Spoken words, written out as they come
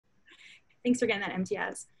Thanks for getting that,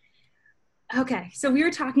 MTS. Okay, so we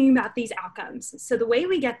were talking about these outcomes. So the way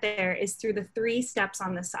we get there is through the 3 steps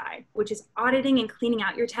on the side, which is auditing and cleaning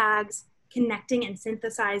out your tags, connecting and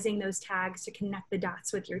synthesizing those tags to connect the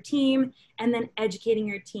dots with your team, and then educating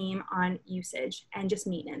your team on usage and just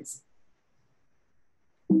maintenance.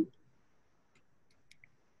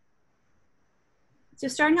 So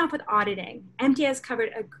starting off with auditing, MT has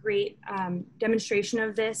covered a great demonstration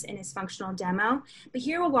of this in his functional demo, but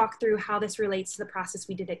here we'll walk through how this relates to the process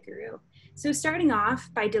we did at Guru. So starting off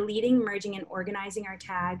by deleting, merging, and organizing our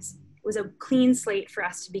tags was a clean slate for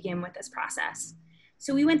us to begin with this process.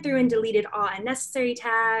 So we went through and deleted all unnecessary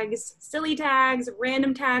tags, silly tags,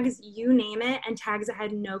 random tags, you name it, and tags that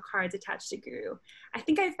had no cards attached to Guru. I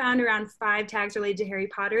think I found around 5 tags related to Harry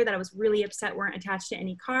Potter that I was really upset weren't attached to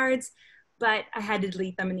any cards, but I had to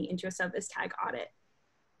delete them in the interest of this tag audit.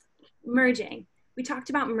 Merging. We talked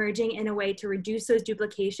about merging in a way to reduce those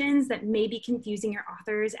duplications that may be confusing your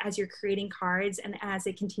authors as you're creating cards and as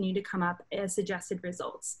they continue to come up as suggested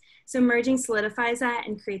results. So merging solidifies that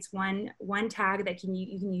and creates one tag that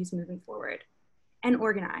you can use moving forward. And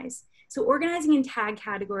organize. So organizing in tag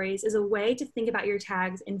categories is a way to think about your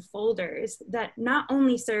tags in folders that not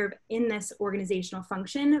only serve in this organizational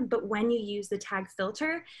function, but when you use the tag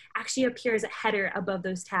filter, actually appears a header above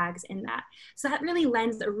those tags in that. So that really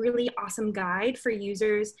lends a really awesome guide for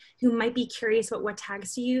users who might be curious about what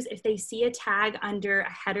tags to use. If they see a tag under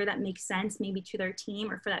a header that makes sense, maybe to their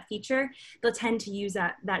team or for that feature, they'll tend to use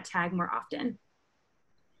that tag more often.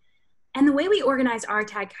 And the way we organize our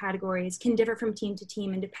tag categories can differ from team to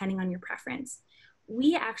team and depending on your preference.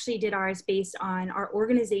 We actually did ours based on our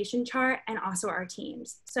organization chart and also our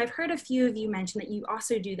teams. So I've heard a few of you mention that you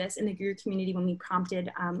also do this in the Guru community when we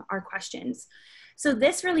prompted our questions. So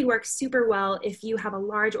this really works super well if you have a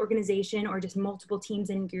large organization or just multiple teams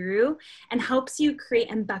in Guru, and helps you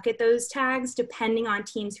create and bucket those tags depending on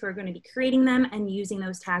teams who are going to be creating them and using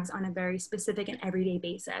those tags on a very specific and everyday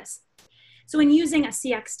basis. So when using a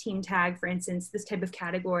CX team tag, for instance, this type of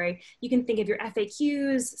category, you can think of your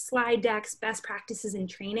FAQs, slide decks, best practices, and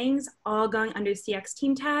trainings all going under CX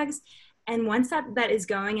team tags. And once that is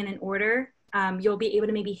going in an order, you'll be able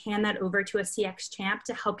to maybe hand that over to a CX champ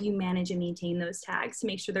to help you manage and maintain those tags to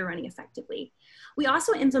make sure they're running effectively. We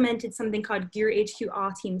also implemented something called Guru HQ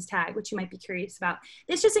All Teams tag, which you might be curious about.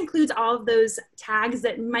 This just includes all of those tags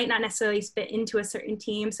that might not necessarily fit into a certain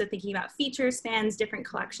team. So thinking about features, spans, different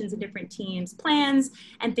collections of different teams, plans,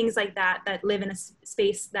 and things like that that live in a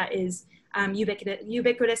space that is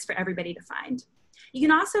ubiquitous for everybody to find. You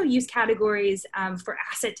can also use categories for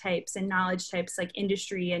asset types and knowledge types like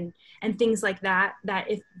industry and things like that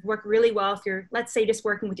work really well if you're, let's say, just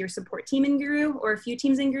working with your support team in Guru or a few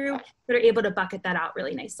teams in Guru that are able to bucket that out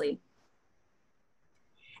really nicely.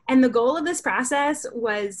 And the goal of this process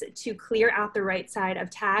was to clear out the right side of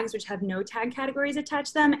tags which have no tag categories attached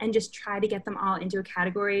to them and just try to get them all into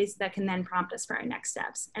categories that can then prompt us for our next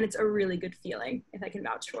steps. And it's a really good feeling, if I can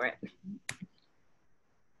vouch for it.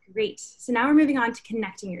 Great. So now we're moving on to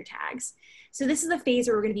connecting your tags. So this is the phase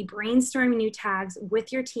where we're going to be brainstorming new tags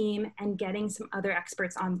with your team and getting some other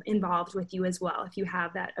experts involved with you as well, if you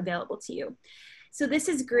have that available to you. So this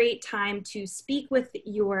is a great time to speak with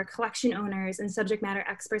your collection owners and subject matter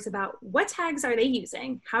experts about what tags are they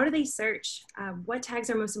using? How do they search? What tags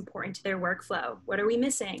are most important to their workflow? What are we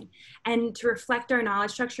missing? And to reflect our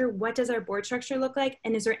knowledge structure, what does our board structure look like?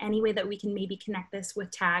 And is there any way that we can maybe connect this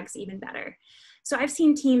with tags even better? So I've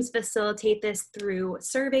seen teams facilitate this through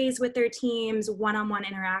surveys with their teams, one-on-one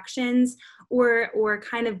interactions, or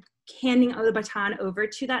kind of handing the baton over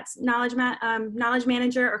to that knowledge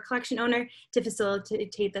manager or collection owner to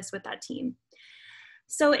facilitate this with that team.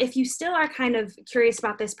 So if you still are kind of curious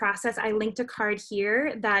about this process, I linked a card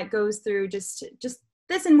here that goes through just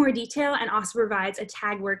this in more detail and also provides a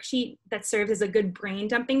tag worksheet that serves as a good brain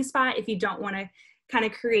dumping spot if you don't want to kind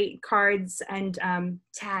of create cards and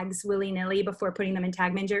tags willy-nilly before putting them in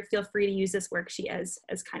Tag Manager. Feel free to use this worksheet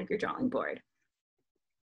as kind of your drawing board.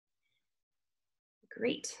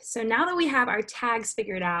 Great. So now that we have our tags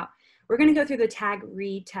figured out, we're going to go through the tag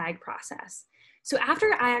re-tag process. So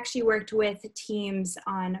after I actually worked with teams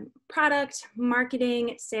on product,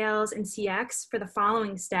 marketing, sales, and CX for the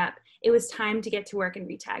following step, it was time to get to work in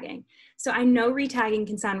retagging. So I know retagging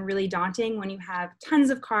can sound really daunting when you have tons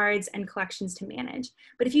of cards and collections to manage.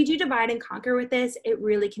 But if you do divide and conquer with this, it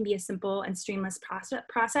really can be a simple and streamless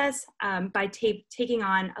process by taking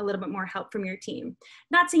on a little bit more help from your team.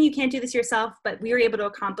 Not saying you can't do this yourself, but we were able to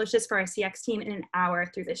accomplish this for our CX team in an hour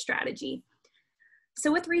through this strategy.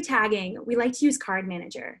 So with retagging, we like to use Card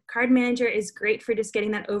Manager. Card Manager is great for just getting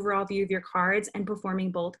that overall view of your cards and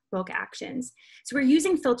performing bulk actions. So we're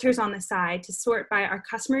using filters on the side to sort by our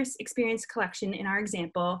customer experience collection in our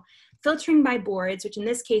example, filtering by boards, which in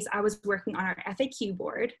this case, I was working on our FAQ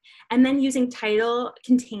board, and then using title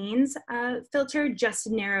contains filter just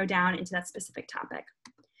to narrow down into that specific topic.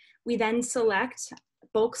 We then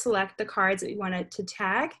bulk select the cards that we wanted to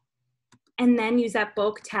tag, and then use that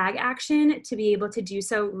bulk tag action to be able to do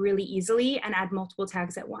so really easily and add multiple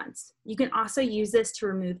tags at once. You can also use this to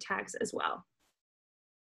remove tags as well.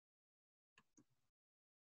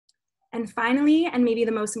 And finally, and maybe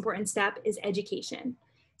the most important step, is education.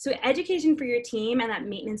 So education for your team and that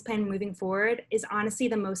maintenance plan moving forward is honestly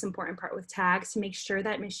the most important part with tags, to make sure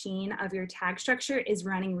that machine of your tag structure is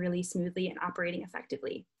running really smoothly and operating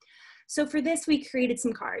effectively. So for this, we created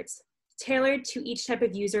some cards tailored to each type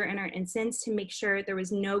of user in our instance to make sure there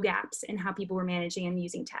was no gaps in how people were managing and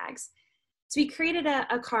using tags. So we created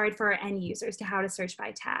a card for our end users to how to search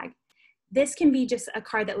by tag. This can be just a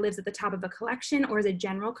card that lives at the top of a collection, or is a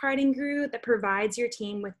general card in GRU that provides your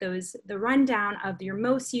team with the rundown of your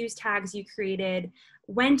most used tags you created,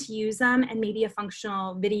 when to use them, and maybe a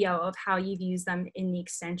functional video of how you've used them in the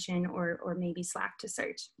extension or maybe Slack to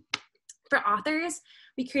search. For authors,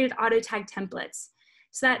 we created auto tag templates.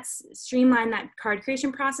 So that's streamlined that card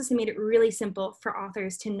creation process and made it really simple for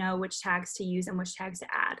authors to know which tags to use and which tags to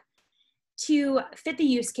add. To fit the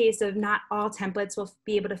use case of not all templates will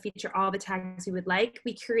be able to feature all the tags we would like,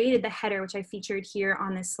 we created the header, which I featured here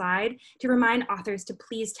on this slide, to remind authors to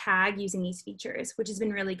please tag using these features, which has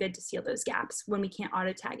been really good to seal those gaps when we can't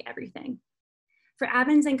auto tag everything. For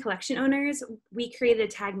admins and collection owners, we created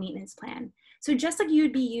a tag maintenance plan. So just like you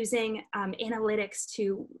would be using analytics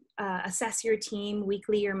to assess your team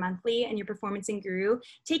weekly or monthly and your performance in GRU,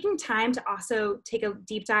 taking time to also take a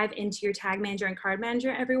deep dive into your tag manager and card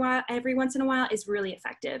manager every once in a while is really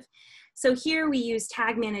effective. So here we use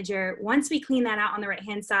Tag Manager. Once we clean that out on the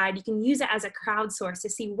right-hand side, you can use it as a crowdsource to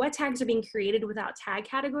see what tags are being created without tag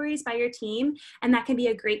categories by your team. And that can be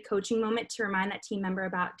a great coaching moment to remind that team member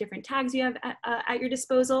about different tags you have at your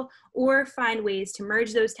disposal, or find ways to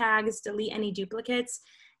merge those tags, delete any duplicates,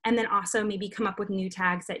 and then also maybe come up with new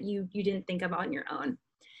tags that you didn't think of on your own.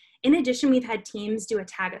 In addition, we've had teams do a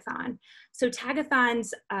tagathon. So tagathons,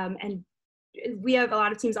 and we have a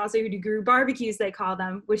lot of teams also who do GRU barbecues, they call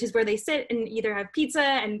them, which is where they sit and either have pizza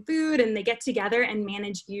and food and they get together and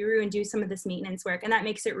manage GRU and do some of this maintenance work. And that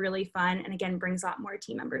makes it really fun and again, brings a lot more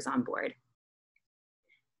team members on board.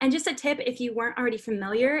 And just a tip, if you weren't already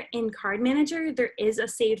familiar, in Card Manager, there is a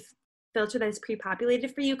saved filter that is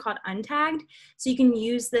pre-populated for you called untagged. So you can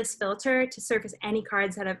use this filter to surface any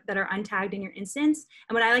cards that are untagged in your instance.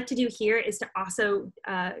 And what I like to do here is to also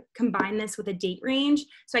combine this with a date range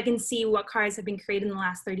so I can see what cards have been created in the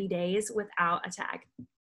last 30 days without a tag.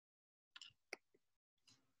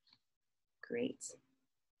 Great.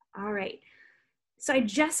 All right. So I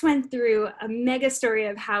just went through a mega story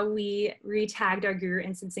of how we retagged our GRU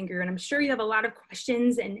instance in GRU, and I'm sure you have a lot of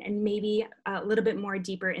questions and maybe a little bit more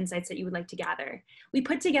deeper insights that you would like to gather. We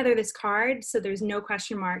put together this card, so there's no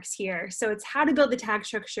question marks here. So it's how to build the tag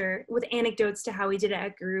structure with anecdotes to how we did it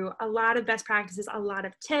at GRU, a lot of best practices, a lot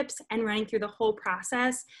of tips, and running through the whole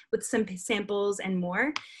process with some samples and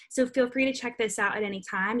more. So feel free to check this out at any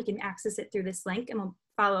time. You can access it through this link, and we'll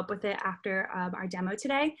follow up with it after our demo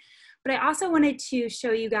today. But I also wanted to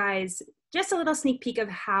show you guys just a little sneak peek of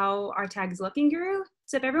how our tags look in GRU.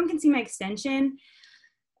 So if everyone can see my extension,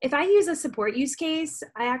 if I use a support use case,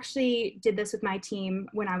 I actually did this with my team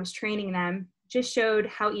when I was training them, just showed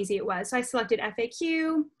how easy it was. So I selected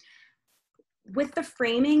FAQ. With the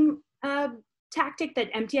framing tactic that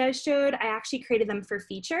MTS showed, I actually created them for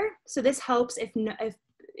feature. So this helps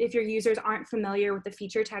if your users aren't familiar with the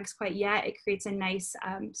feature tags quite yet. It creates a nice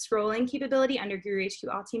scrolling capability under GRU HQ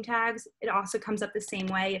All Team Tags. It also comes up the same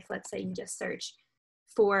way if, let's say, you just search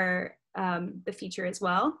for the feature as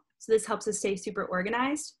well. So this helps us stay super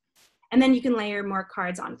organized. And then you can layer more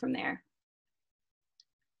cards on from there.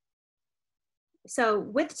 So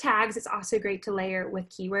with tags, it's also great to layer with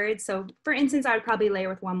keywords. So for instance, I would probably layer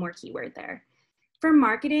with one more keyword there. For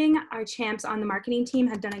marketing, our champs on the marketing team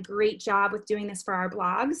have done a great job with doing this for our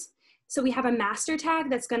blogs. So we have a master tag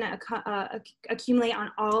that's going to accumulate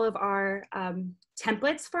on all of our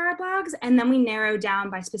templates for our blogs, and then we narrow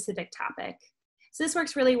down by specific topic. So this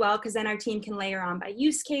works really well because then our team can layer on by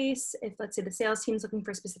use case, if let's say the sales team is looking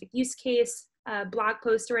for a specific use case, blog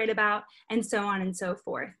post to write about, and so on and so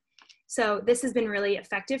forth. So this has been really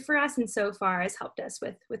effective for us and so far has helped us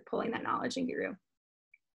with pulling that knowledge in GRU.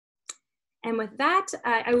 And with that,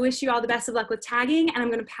 I wish you all the best of luck with tagging, and I'm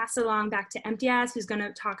going to pass it along back to MTS, who's going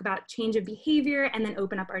to talk about change of behavior and then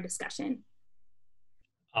open up our discussion.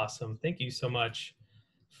 Awesome. Thank you so much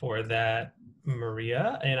for that,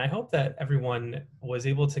 Maria. And I hope that everyone was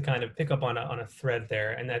able to kind of pick up on a thread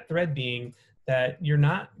there, and that thread being that you're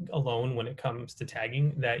not alone when it comes to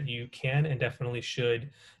tagging, that you can and definitely should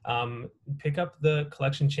pick up the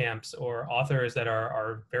collection champs or authors that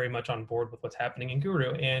are very much on board with what's happening in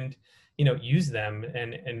Guru and use them.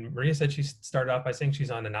 And Maria said she started off by saying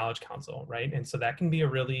she's on the Knowledge Council, right? And so that can be a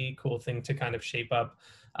really cool thing to kind of shape up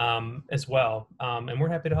as well. And we're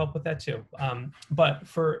happy to help with that too. But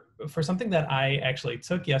for something that I actually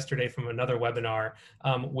took yesterday from another webinar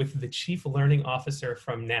with the Chief Learning Officer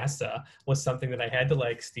from NASA was something that I had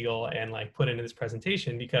to steal and put into this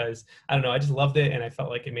presentation because I don't know, I just loved it. And I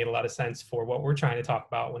felt like it made a lot of sense for what we're trying to talk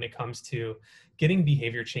about when it comes to getting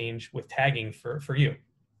behavior change with tagging for you.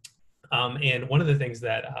 And one of the things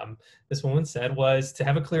that this woman said was to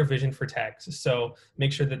have a clear vision for tags. So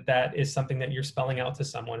make sure that that is something that you're spelling out to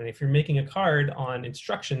someone. And if you're making a card on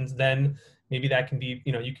instructions, then maybe that can be,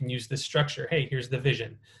 you can use this structure. Hey, here's the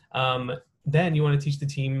vision. Then you want to teach the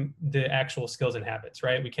team the actual skills and habits,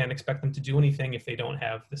 right? We can't expect them to do anything if they don't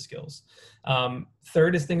have the skills.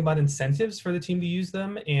 Third is think about incentives for the team to use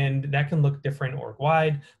them. And that can look different or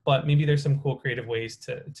wide, but maybe there's some cool creative ways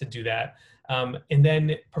to do that. And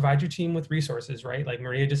then provide your team with resources, right? Like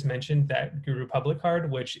Maria just mentioned that Guru Public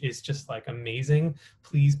card, which is just amazing.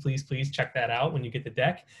 Please, please, please check that out when you get the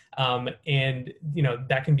deck. And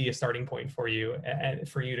that can be a starting point for you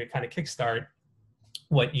to kind of kickstart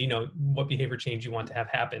what behavior change you want to have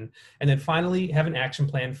happen. And then finally, have an action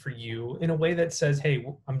plan for you in a way that says, hey,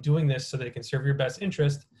 I'm doing this so that it can serve your best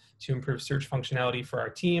interest to improve search functionality for our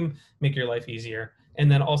team, make your life easier. And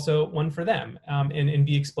then also one for them, and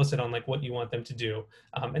be explicit on what you want them to do.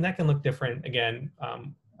 And that can look different, again,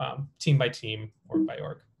 team by team, org by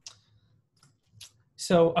org.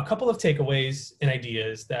 So a couple of takeaways and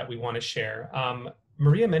ideas that we want to share.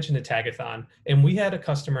 Maria mentioned a tagathon, and we had a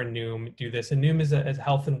customer, Noom, do this. And Noom is a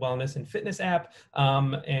health and wellness and fitness app,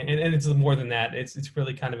 and it's more than that. It's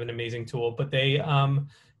really kind of an amazing tool. But they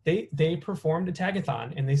performed a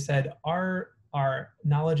tagathon, and they said our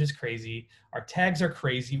knowledge is crazy, our tags are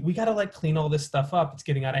crazy. We got to clean all this stuff up. It's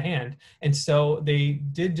getting out of hand. And so they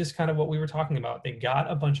did just kind of what we were talking about. They got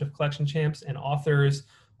a bunch of collection champs and authors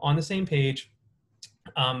on the same page,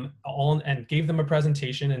 and gave them a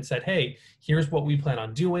presentation and said, hey, here's what we plan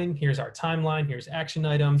on doing. Here's our timeline. Here's action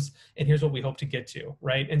items. And here's what we hope to get to,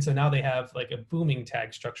 right? And so now they have a booming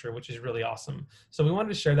tag structure, which is really awesome. So we wanted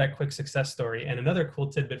to share that quick success story. And another cool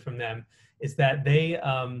tidbit from them is that they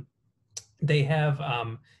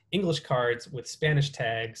have English cards with Spanish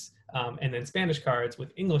tags, and then Spanish cards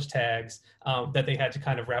with English tags that they had to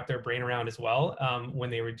kind of wrap their brain around as well when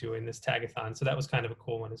they were doing this tagathon. So that was kind of a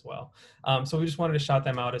cool one as well. So we just wanted to shout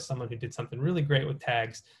them out as someone who did something really great with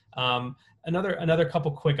tags. Another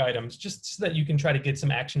couple quick items, just so that you can try to get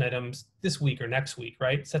some action items this week or next week,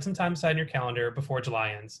 right? Set some time aside in your calendar before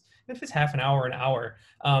July ends. If it's half an hour,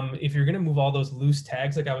 if you're going to move all those loose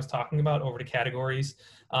tags like I was talking about over to categories,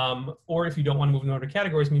 or if you don't want to move them over to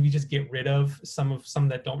categories, maybe just get rid of some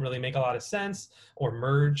that don't really make a lot of sense, or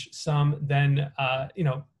merge some, then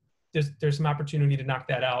there's some opportunity to knock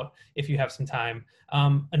that out if you have some time.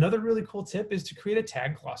 Another really cool tip is to create a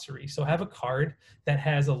tag glossary. So have a card that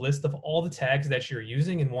has a list of all the tags that you're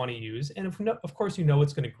using and want to use. And of course,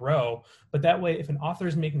 it's going to grow, but that way, if an author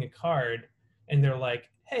is making a card and they're like,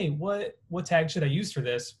 hey, what tag should I use for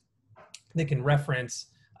this? They can reference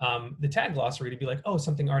the tag glossary to be like, oh,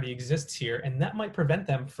 something already exists here. And that might prevent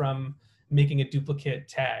them from making a duplicate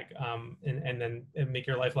tag, and then make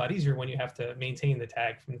your life a lot easier when you have to maintain the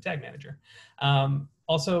tag from the tag manager.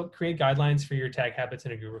 Also, create guidelines for your tag habits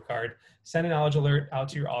in a Guru card. Send a knowledge alert out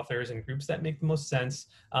to your authors and groups that make the most sense,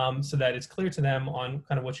 so that it's clear to them on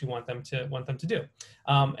kind of what you want them to do.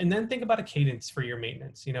 And then think about a cadence for your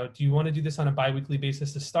maintenance. Do you want to do this on a bi-weekly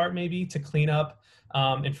basis to start, maybe to clean up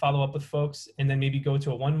and follow up with folks, and then maybe go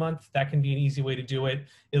to a 1 month? That can be an easy way to do it.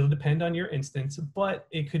 It'll depend on your instance, but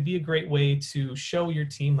it could be a great way to show your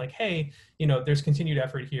team hey, there's continued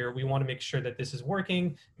effort here. We want to make sure that this is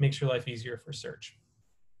working, makes your life easier for search.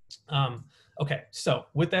 Okay, so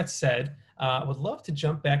with that said, I would love to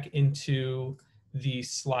jump back into the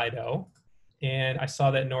Slido. And I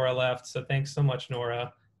saw that Nora left, so thanks so much,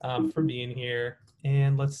 Nora, for being here.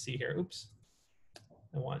 And let's see here. Oops.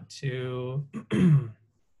 I want to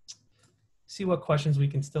see what questions we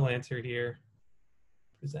can still answer here.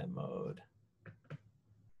 Present mode.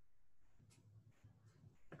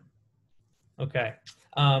 Okay.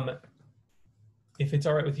 if it's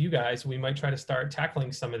all right with you guys, we might try to start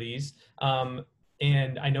tackling some of these.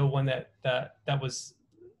 And I know one that was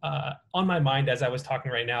on my mind as I was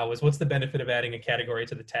talking right now was, what's the benefit of adding a category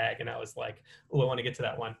to the tag? And I was like, oh, I want to get to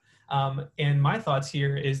that one. And my thoughts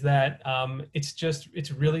here is that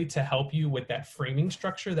it's really to help you with that framing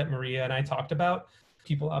structure that Maria and I talked about.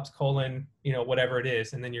 People ops colon, whatever it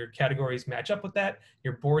is, and then your categories match up with that,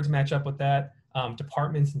 your boards match up with that,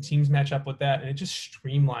 departments and teams match up with that, and it just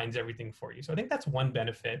streamlines everything for you. So I think that's one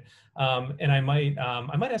benefit. And I might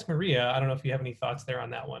ask Maria, I don't know if you have any thoughts there on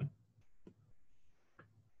that one.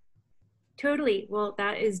 Totally. Well,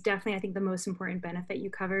 that is definitely, I think, the most important benefit you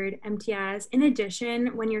covered, MTS. In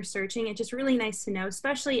addition, when you're searching, it's just really nice to know,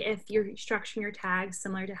 especially if you're structuring your tags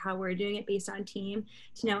similar to how we're doing it based on team,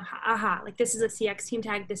 to know, aha, like this is a CX team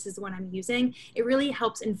tag, this is the one I'm using. It really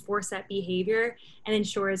helps enforce that behavior and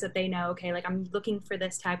ensures that they know, okay, like I'm looking for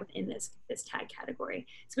this tag within this tag category.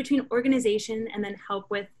 So between organization and then help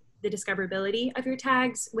with the discoverability of your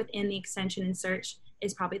tags within the extension and search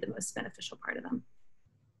is probably the most beneficial part of them.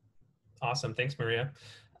 Awesome. Thanks, Maria.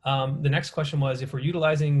 The next question was, if we're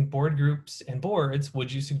utilizing board groups and boards,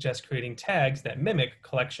 would you suggest creating tags that mimic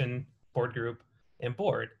collection, board group, and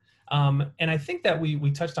board? And I think that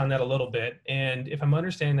we touched on that a little bit. And if I'm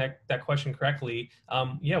understanding that question correctly,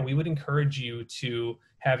 yeah, we would encourage you to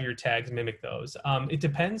have your tags mimic those. It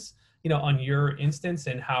depends, on your instance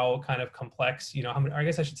and how kind of complex, how many, I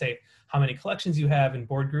guess I should say, how many collections you have in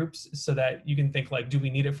board groups, so that you can think like, do we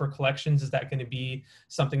need it for collections? Is that going to be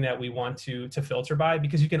something that we want to filter by?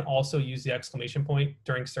 Because you can also use the exclamation point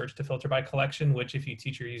during search to filter by collection, which if you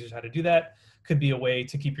teach your users how to do that, could be a way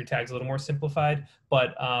to keep your tags a little more simplified.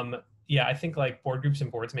 But yeah, I think like board groups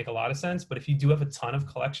and boards make a lot of sense. But if you do have a ton of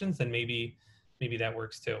collections, then maybe that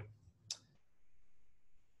works too.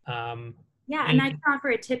 Yeah, and I can offer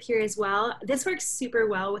a tip here as well. This works super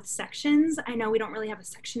well with sections. I know we don't really have a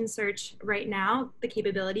section search right now, the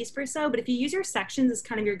capabilities for so, but if you use your sections as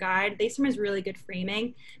kind of your guide, they serve as really good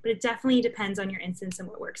framing, but it definitely depends on your instance and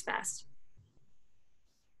what works best.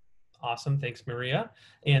 Awesome. Thanks, Maria.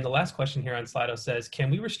 And the last question here on Slido says, can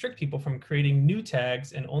we restrict people from creating new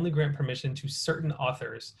tags and only grant permission to certain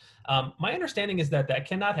authors? My understanding is that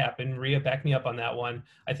cannot happen. Maria, back me up on that one.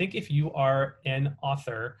 I think if you are an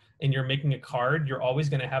author and you're making a card, you're always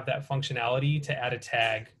going to have that functionality to add a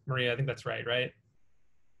tag. Maria, I think that's right, right?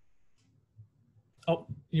 Oh,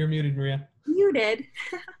 you're muted, Maria. Muted.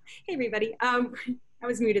 Hey, everybody. I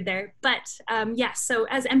was muted there, but yes, so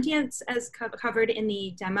as MTS as covered in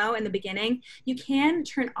the demo in the beginning, you can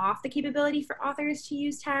turn off the capability for authors to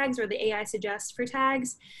use tags, or the AI suggests for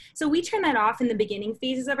tags. So we turn that off in the beginning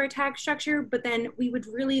phases of our tag structure, but then we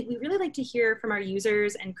really like to hear from our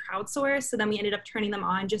users and crowdsource. So then we ended up turning them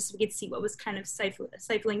on just so we could see what was kind of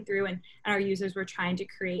siphoning through and our users were trying to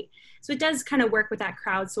create. So it does kind of work with that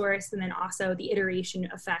crowdsource and then also the iteration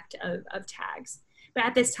effect of tags. But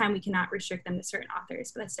at this time, we cannot restrict them to certain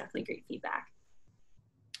authors, but that's definitely great feedback.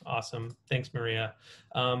 Awesome. Thanks, Maria.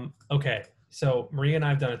 Okay, so Maria and I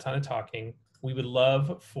have done a ton of talking. We would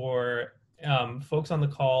love for folks on the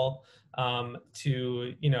call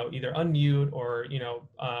to, either unmute or,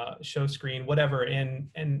 show screen, whatever,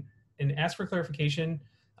 and ask for clarification.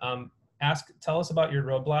 Tell us about your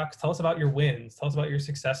roadblocks, tell us about your wins, tell us about your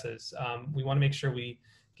successes. We want to make sure we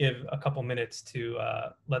give a couple minutes to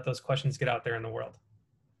let those questions get out there in the world.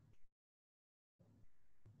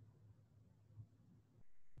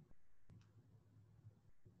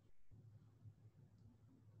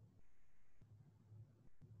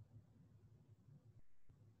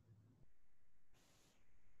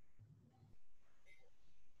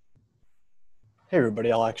 Hey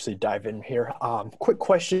everybody, I'll actually dive in here. Quick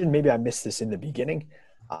question, maybe I missed this in the beginning,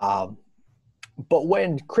 but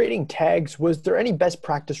when creating tags, was there any best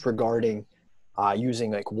practice regarding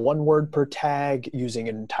using like one word per tag, using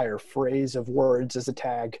an entire phrase of words as a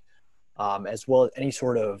tag, as well as any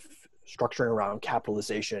sort of structuring around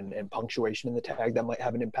capitalization and punctuation in the tag that might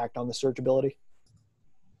have an impact on the searchability?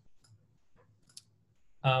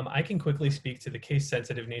 I can quickly speak to the case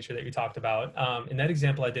sensitive nature that you talked about. In that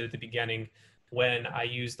example I did at the beginning, when I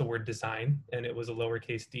used the word design and it was a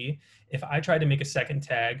lowercase d, if I tried to make a second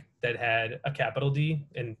tag that had a capital D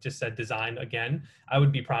and just said design again, I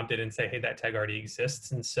would be prompted and say, hey, that tag already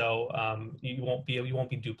exists. And so you won't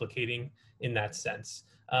be duplicating in that sense.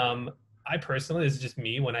 I personally, this is just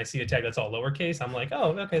me, when I see a tag that's all lowercase, I'm like,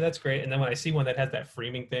 oh, okay, that's great. And then when I see one that has that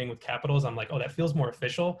framing thing with capitals, I'm like, oh, that feels more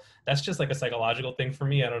official. That's just like a psychological thing for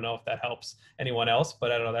me. I don't know if that helps anyone else,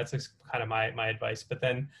 but I don't know, that's kind of my advice. But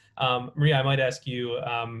then, Maria, I might ask you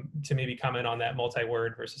to maybe comment on that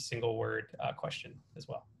multi-word versus single word question as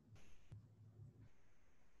well.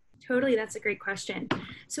 Totally, that's a great question.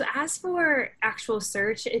 So as for actual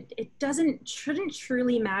search, shouldn't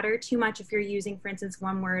truly matter too much if you're using, for instance,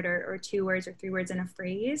 one word or two words or three words in a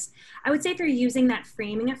phrase. I would say if you're using that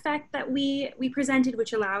framing effect that we presented,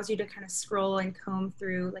 which allows you to kind of scroll and comb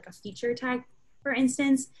through like a feature tag, for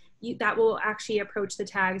instance, that will actually approach the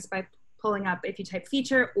tags by pulling up if you type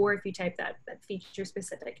feature or if you type that feature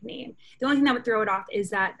specific name. The only thing that would throw it off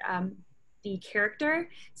is that the character.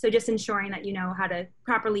 So just ensuring that you know how to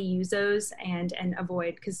properly use those and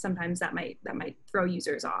avoid, because sometimes that might throw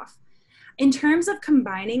users off. In terms of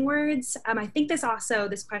combining words, I think this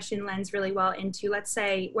question lends really well into, let's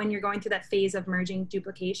say, when you're going through that phase of merging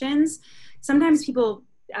duplications, sometimes people,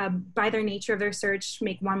 by their nature of their search,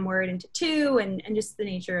 make one word into two, and just the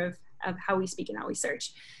nature of how we speak and how we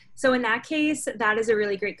search. So in that case, that is a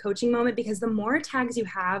really great coaching moment, because the more tags you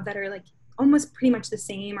have that are like almost pretty much the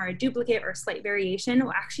same or a duplicate or a slight variation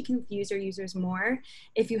will actually confuse your users more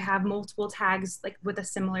if you have multiple tags like with a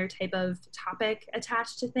similar type of topic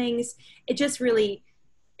attached to things. It just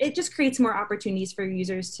creates more opportunities for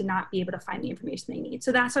users to not be able to find the information they need.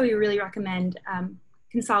 So that's why we really recommend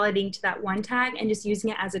consolidating to that one tag and just using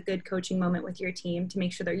it as a good coaching moment with your team to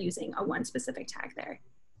make sure they're using a one specific tag there.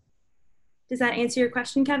 Does that answer your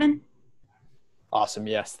question, Kevin? Awesome.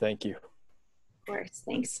 Yes. Thank you. Of course.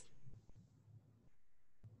 Thanks.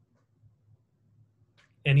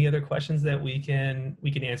 Any other questions that we can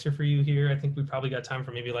answer for you here? I think we probably got time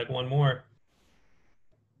for maybe like one more.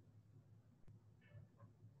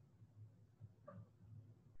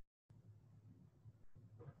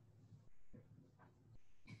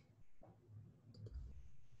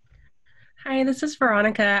 Hi, this is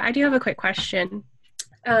Veronica. I do have a quick question.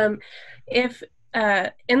 If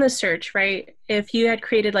in the search, right, if you had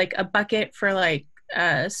created like a bucket for like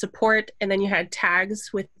support and then you had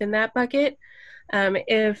tags within that bucket,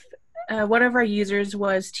 if one of our users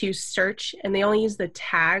was to search and they only use the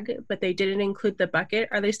tag, but they didn't include the bucket,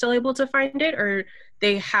 are they still able to find it, or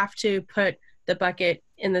they have to put the bucket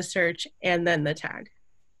in the search and then the tag?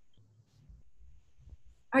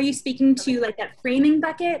 Are you speaking to like that framing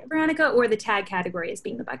bucket, Veronica, or the tag category as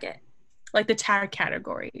being the bucket? Like the tag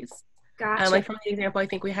categories. Gotcha. Like from the example, I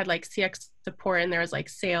think we had like CX support and there was like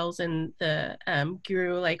sales and the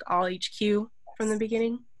guru like all HQ from the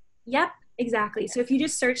beginning. Yep, exactly. So if you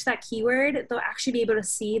just search that keyword, they'll actually be able to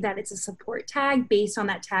see that it's a support tag based on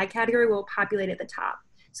that tag category will populate at the top.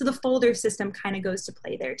 So the folder system kind of goes to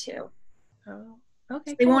play there too. Oh,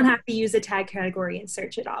 okay. So they won't have to use the tag category and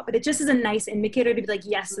search it all, but it just is a nice indicator to be like,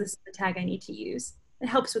 yes, this is the tag I need to use. It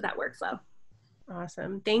helps with that workflow.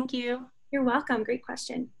 Awesome. Thank you. You're welcome. Great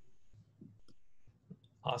question.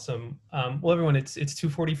 Awesome. Well, everyone, it's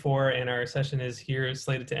 2:44 and our session is here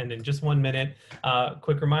slated to end in just 1 minute.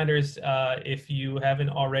 Quick reminders, if you haven't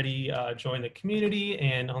already joined the community,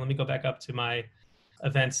 and let me go back up to my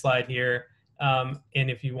event slide here. And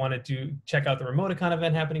if you want to check out the Remoticon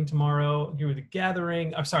event happening tomorrow, here with the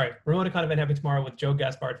Gathering, I'm sorry, Remoticon event happening tomorrow with Joe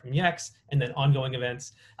Gaspard from Yex, and then ongoing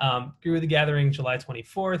events, Guru the Gathering, July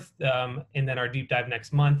 24th, and then our deep dive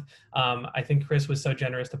next month. I think Chris was so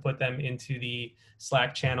generous to put them into the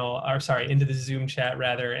Slack channel, or sorry, into the Zoom chat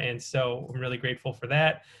rather, and so I'm really grateful for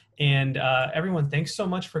that. And everyone, thanks so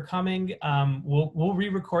much for coming. We'll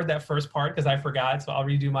re-record that first part because I forgot, so I'll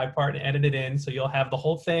redo my part and edit it in, so you'll have the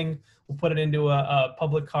whole thing. We'll put it into a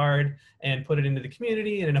public card and put it into the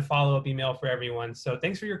community and in a follow-up email for everyone. So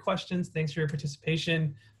thanks for your questions. Thanks for your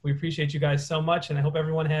participation. We appreciate you guys so much, and I hope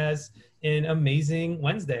everyone has an amazing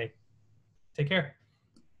Wednesday. Take care.